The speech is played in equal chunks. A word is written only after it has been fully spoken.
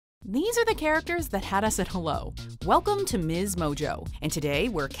these are the characters that had us at hello. Welcome to MsMojo, and today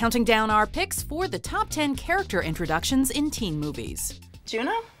we're counting down our picks for the top 10 character introductions in teen movies.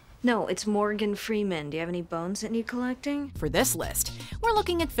 Juno? No, it's Morgan Freeman. Do you have any bones that need collecting? For this list, we're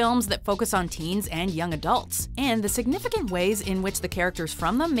looking at films that focus on teens and young adults, and the significant ways in which the characters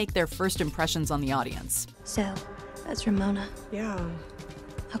from them make their first impressions on the audience. So, that's Ramona. Yeah.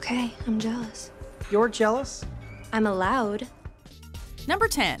 Okay, I'm jealous. You're jealous? I'm allowed. Number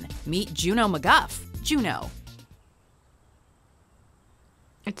 10, meet Juno McGuff, Juno.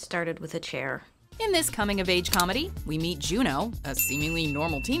 It started with a chair. In this coming-of-age comedy, we meet Juno, a seemingly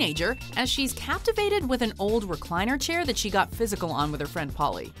normal teenager, as she's captivated with an old recliner chair that she got physical on with her friend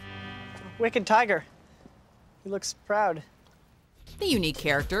Polly. Wicked tiger. He looks proud. The unique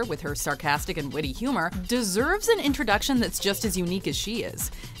character, with her sarcastic and witty humor, deserves an introduction that's just as unique as she is,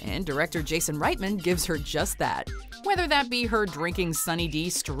 and director Jason Reitman gives her just that. Whether that be her drinking Sunny D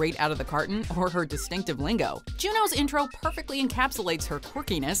straight out of the carton or her distinctive lingo, Juno's intro perfectly encapsulates her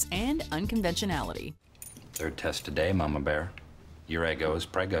quirkiness and unconventionality. Third test today, Mama Bear. Your ego is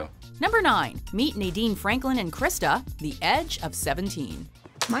prego. Number 9, meet Nadine Franklin and Krista, the edge of 17.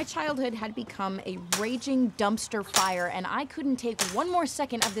 My childhood had become a raging dumpster fire, and I couldn't take one more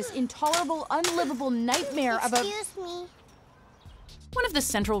second of this intolerable, unlivable nightmare of a— Excuse me. One of the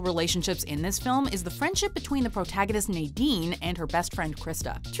central relationships in this film is the friendship between the protagonist Nadine and her best friend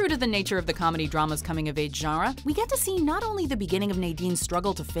Krista. True to the nature of the comedy drama's coming-of-age genre, we get to see not only the beginning of Nadine's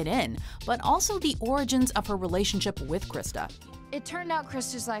struggle to fit in, but also the origins of her relationship with Krista. It turned out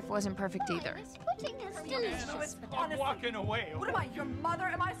Krista's life wasn't perfect either. This pudding is delicious. I'm walking away. What about your mother?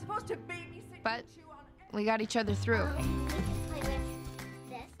 Am I supposed to babysit But you on we got each other through.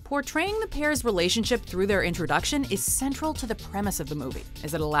 Portraying the pair's relationship through their introduction is central to the premise of the movie,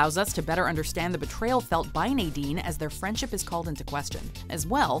 as it allows us to better understand the betrayal felt by Nadine as their friendship is called into question. As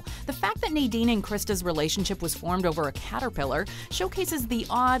well, the fact that Nadine and Krista's relationship was formed over a caterpillar showcases the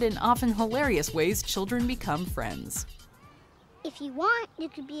odd and often hilarious ways children become friends. If you want, you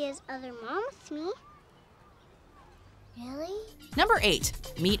could be his other mom with me. Really? Number 8,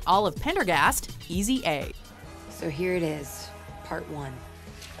 meet Olive Pendergast, Easy A. So here it is, part 1.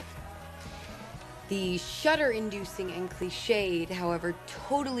 The shudder-inducing and cliched, however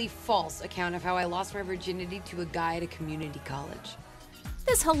totally false account of how I lost my virginity to a guy at a community college.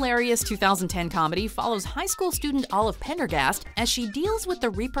 This hilarious 2010 comedy follows high school student Olive Pendergast as she deals with the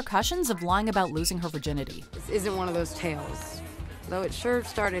repercussions of lying about losing her virginity. This isn't one of those tales, though it sure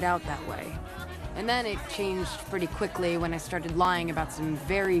started out that way. And then it changed pretty quickly when I started lying about some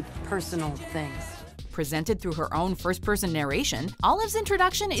very personal things. Presented through her own first-person narration, Olive's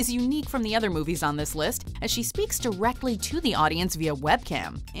introduction is unique from the other movies on this list, as she speaks directly to the audience via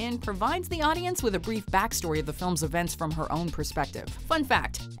webcam and provides the audience with a brief backstory of the film's events from her own perspective. Fun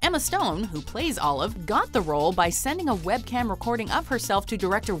fact, Emma Stone, who plays Olive, got the role by sending a webcam recording of herself to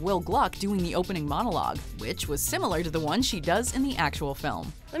director Will Gluck doing the opening monologue, which was similar to the one she does in the actual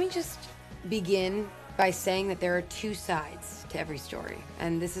film. Let me just begin by saying that there are two sides to every story,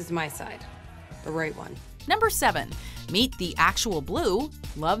 and this is my side. The right one. Number 7, meet the actual Blue,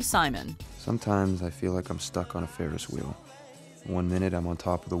 Love Simon. Sometimes I feel like I'm stuck on a Ferris wheel. One minute I'm on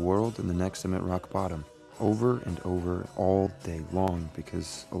top of the world and the next I'm at rock bottom. Over and over all day long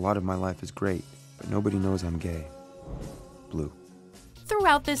because a lot of my life is great, but nobody knows I'm gay. Blue.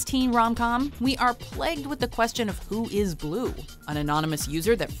 Throughout this teen rom-com, we are plagued with the question of who is Blue, an anonymous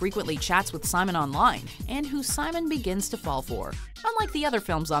user that frequently chats with Simon online, and who Simon begins to fall for. Unlike the other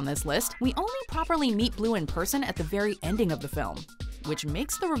films on this list, we only properly meet Blue in person at the very ending of the film, which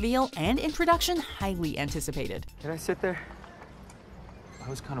makes the reveal and introduction highly anticipated. Can I sit there? I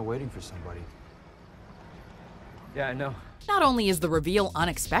was kind of waiting for somebody. Yeah, I know. Not only is the reveal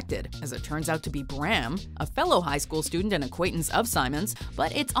unexpected, as it turns out to be Bram, a fellow high school student and acquaintance of Simon's,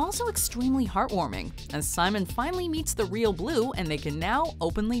 but it's also extremely heartwarming, as Simon finally meets the real Blue and they can now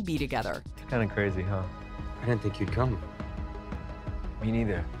openly be together. It's kind of crazy, huh? I didn't think you'd come. Me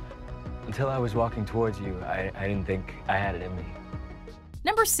neither. Until I was walking towards you, I didn't think I had it in me.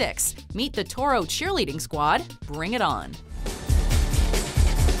 Number 6, meet the Toro cheerleading squad, Bring It On.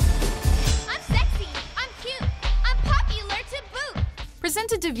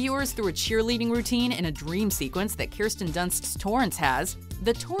 Presented to viewers through a cheerleading routine in a dream sequence that Kirsten Dunst's Torrance has,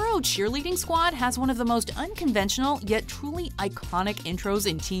 the Toro cheerleading squad has one of the most unconventional yet truly iconic intros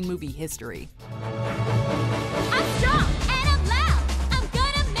in teen movie history.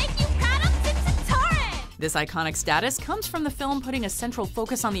 This iconic status comes from the film putting a central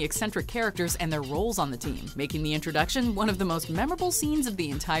focus on the eccentric characters and their roles on the team, making the introduction one of the most memorable scenes of the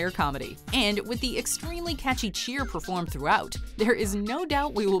entire comedy. And with the extremely catchy cheer performed throughout, there is no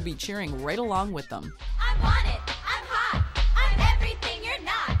doubt we will be cheering right along with them. I'm wanted, I'm hot, I'm everything you're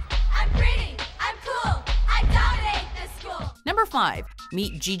not. I'm pretty, I'm cool, I dominate this school. Number 5.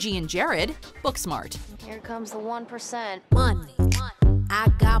 Meet Gigi and Jared, Booksmart. Here comes the 1%. Money.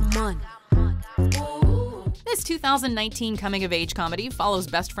 I got money. This 2019 coming-of-age comedy follows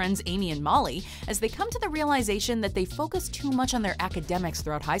best friends Amy and Molly as they come to the realization that they focused too much on their academics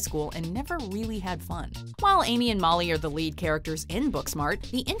throughout high school and never really had fun. While Amy and Molly are the lead characters in Booksmart,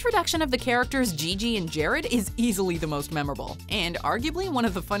 the introduction of the characters Gigi and Jared is easily the most memorable, and arguably one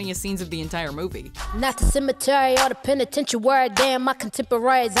of the funniest scenes of the entire movie. Not the cemetery or the penitentiary, damn my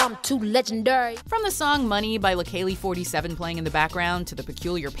contemporaries, I'm too legendary. From the song Money by LaKaylee47 playing in the background, to the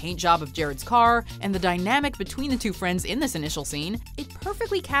peculiar paint job of Jared's car, and the dynamic between the two friends in this initial scene, it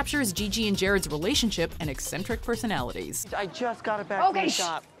perfectly captures Gigi and Jared's relationship and eccentric personalities. I just got it back from the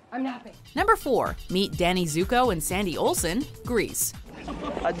shop. I'm napping. Number 4. Meet Danny Zuko and Sandy Olsen, Grease.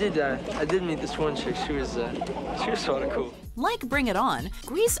 I did meet this one chick. She was sort of cool. Like Bring It On,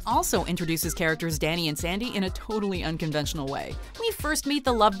 Grease also introduces characters Danny and Sandy in a totally unconventional way. We first meet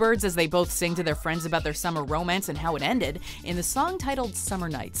the lovebirds as they both sing to their friends about their summer romance and how it ended in the song titled Summer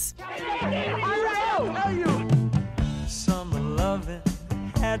Nights. Summer loving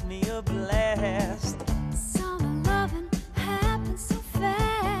had me a blast. Summer loving happens so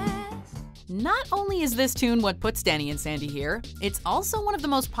fast. Not only is this tune what puts Danny and Sandy here, it's also one of the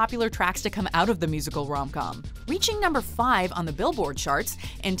most popular tracks to come out of the musical rom-com, reaching number 5 on the Billboard charts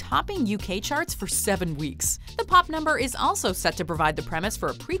and topping UK charts for 7 weeks. The pop number is also set to provide the premise for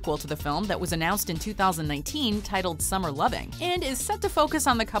a prequel to the film that was announced in 2019 titled Summer Loving, and is set to focus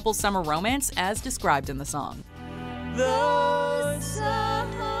on the couple's summer romance as described in the song. The summer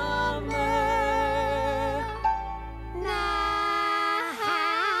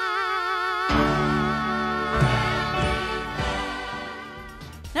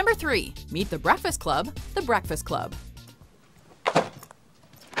Number 3. Meet The Breakfast Club, The Breakfast Club.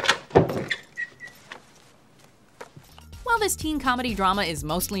 While this teen comedy drama is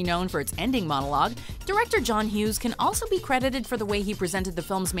mostly known for its ending monologue, director John Hughes can also be credited for the way he presented the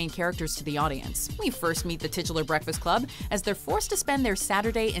film's main characters to the audience. We first meet the titular Breakfast Club as they're forced to spend their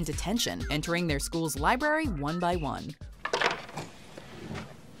Saturday in detention, entering their school's library one by one.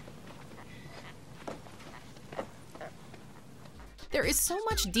 There is so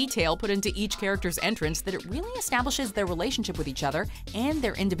much detail put into each character's entrance that it really establishes their relationship with each other and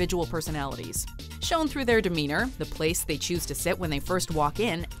their individual personalities. Shown through their demeanor, the place they choose to sit when they first walk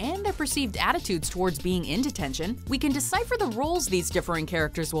in, and their perceived attitudes towards being in detention, we can decipher the roles these differing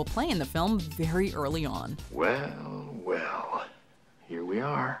characters will play in the film very early on. Well, here we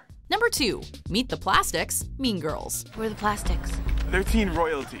are. Number 2. Meet the Plastics, Mean Girls. Who are the Plastics? They're teen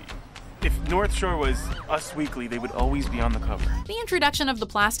royalty. If North Shore was Us Weekly, they would always be on the cover. The introduction of the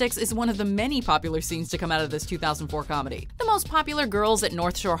Plastics is one of the many popular scenes to come out of this 2004 comedy. The most popular girls at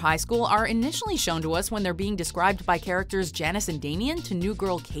North Shore High School are initially shown to us when they're being described by characters Janice and Damien to new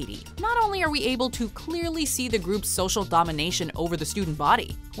girl Katie. Not only are we able to clearly see the group's social domination over the student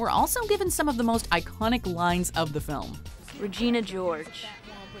body, we're also given some of the most iconic lines of the film. Regina George.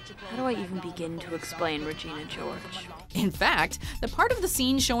 How do I even begin to explain Regina George? In fact, the part of the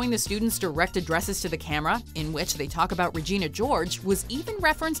scene showing the students' direct addresses to the camera, in which they talk about Regina George, was even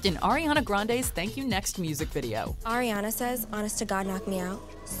referenced in Ariana Grande's Thank You Next music video. Ariana says, honest to God, knock me out.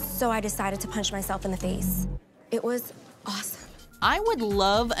 So I decided to punch myself in the face. It was awesome. I would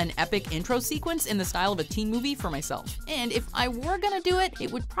love an epic intro sequence in the style of a teen movie for myself. And if I were gonna do it,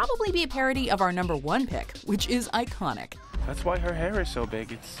 it would probably be a parody of our number 1 pick, which is iconic. That's why her hair is so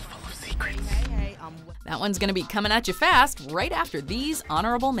big. It's full of secrets. That one's gonna be coming at you fast right after these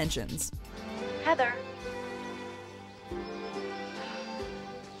honorable mentions. Heather.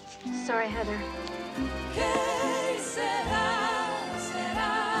 Sorry, Heather.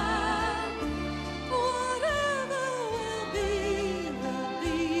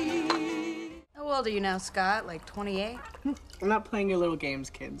 How old are you now, Scott? Like 28? I'm not playing your little games,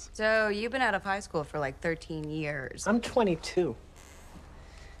 kids. So you've been out of high school for like 13 years. I'm 22.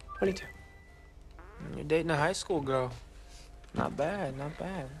 22. You're dating a high school girl. Not bad, not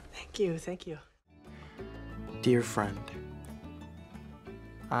bad. Thank you, thank you. Dear friend,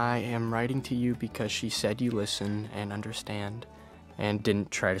 I am writing to you because she said you listen and understand and didn't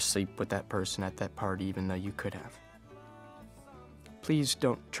try to sleep with that person at that party even though you could have. Please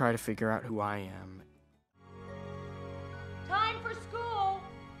don't try to figure out who I am. Time for school.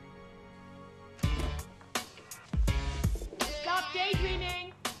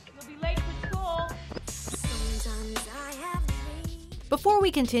 Before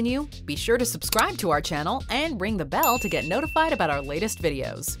we continue, be sure to subscribe to our channel and ring the bell to get notified about our latest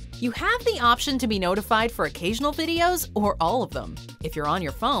videos. You have the option to be notified for occasional videos or all of them. If you're on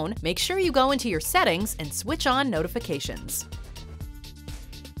your phone, make sure you go into your settings and switch on notifications.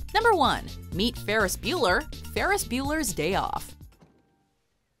 Number 1. Meet Ferris Bueller, Ferris Bueller's Day Off.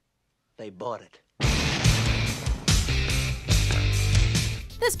 They bought it.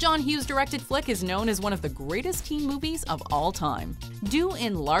 This John Hughes-directed flick is known as one of the greatest teen movies of all time, due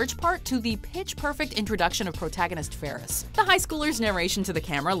in large part to the pitch-perfect introduction of protagonist Ferris. The high schooler's narration to the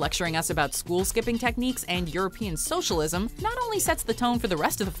camera lecturing us about school-skipping techniques and European socialism not only sets the tone for the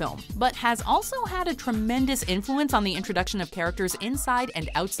rest of the film, but has also had a tremendous influence on the introduction of characters inside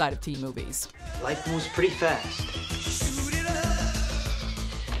and outside of teen movies. Life moves pretty fast.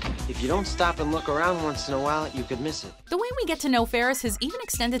 If you don't stop and look around once in a while, you could miss it. The way we get to know Ferris has even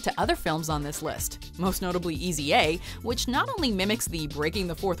extended to other films on this list, most notably Easy A, which not only mimics the breaking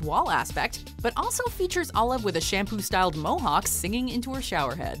the fourth wall aspect, but also features Olive with a shampoo-styled mohawk singing into her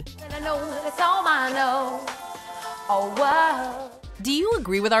shower head. Do you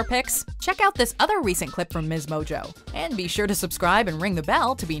agree with our picks? Check out this other recent clip from MsMojo, and be sure to subscribe and ring the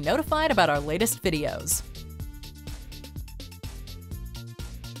bell to be notified about our latest videos.